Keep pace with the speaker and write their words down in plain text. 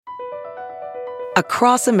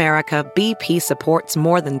Across America, BP supports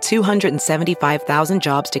more than 275,000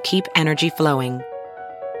 jobs to keep energy flowing.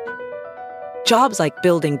 Jobs like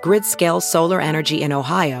building grid-scale solar energy in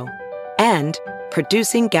Ohio and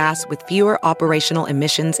producing gas with fewer operational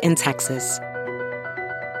emissions in Texas.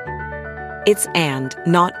 It's and,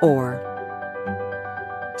 not or.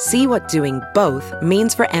 See what doing both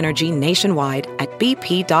means for energy nationwide at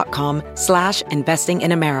bp.com/investing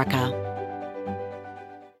in America.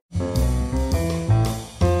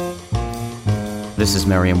 This is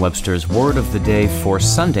Merriam-Webster's Word of the Day for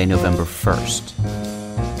Sunday, November 1st.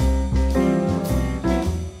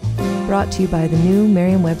 Brought to you by the new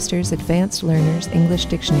Merriam-Webster's Advanced Learners English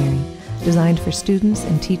Dictionary, designed for students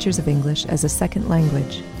and teachers of English as a second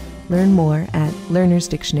language. Learn more at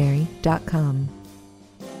learnersdictionary.com.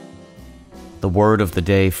 The word of the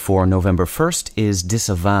day for November 1st is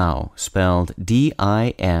disavow, spelled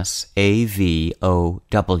D-I-S-A-V-O-W.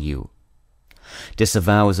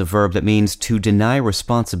 Disavow is a verb that means to deny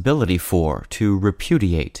responsibility for, to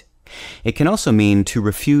repudiate. It can also mean to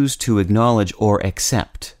refuse to acknowledge or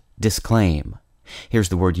accept, disclaim. Here's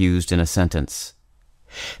the word used in a sentence.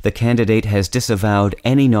 The candidate has disavowed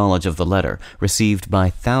any knowledge of the letter received by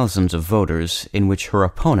thousands of voters in which her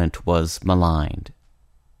opponent was maligned.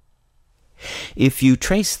 If you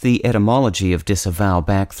trace the etymology of disavow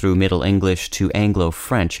back through Middle English to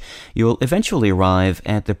Anglo-French, you'll eventually arrive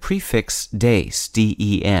at the prefix des,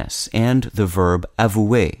 D-E-S, and the verb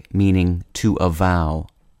avouer, meaning to avow.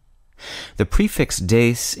 The prefix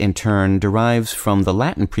des, in turn, derives from the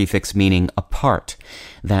Latin prefix meaning apart.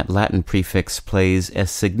 That Latin prefix plays a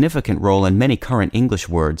significant role in many current English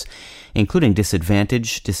words, including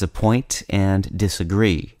disadvantage, disappoint, and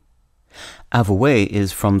disagree. Avouer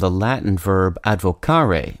is from the Latin verb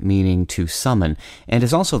advocare, meaning to summon, and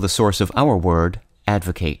is also the source of our word,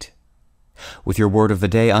 advocate. With your word of the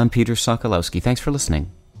day, I'm Peter Sokolowski. Thanks for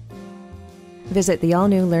listening. Visit the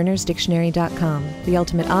all-new learnersdictionary.com, the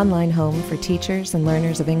ultimate online home for teachers and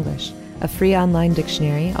learners of English. A free online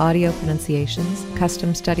dictionary, audio pronunciations,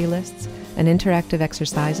 custom study lists, and interactive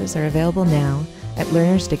exercises are available now at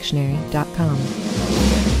learnersdictionary.com.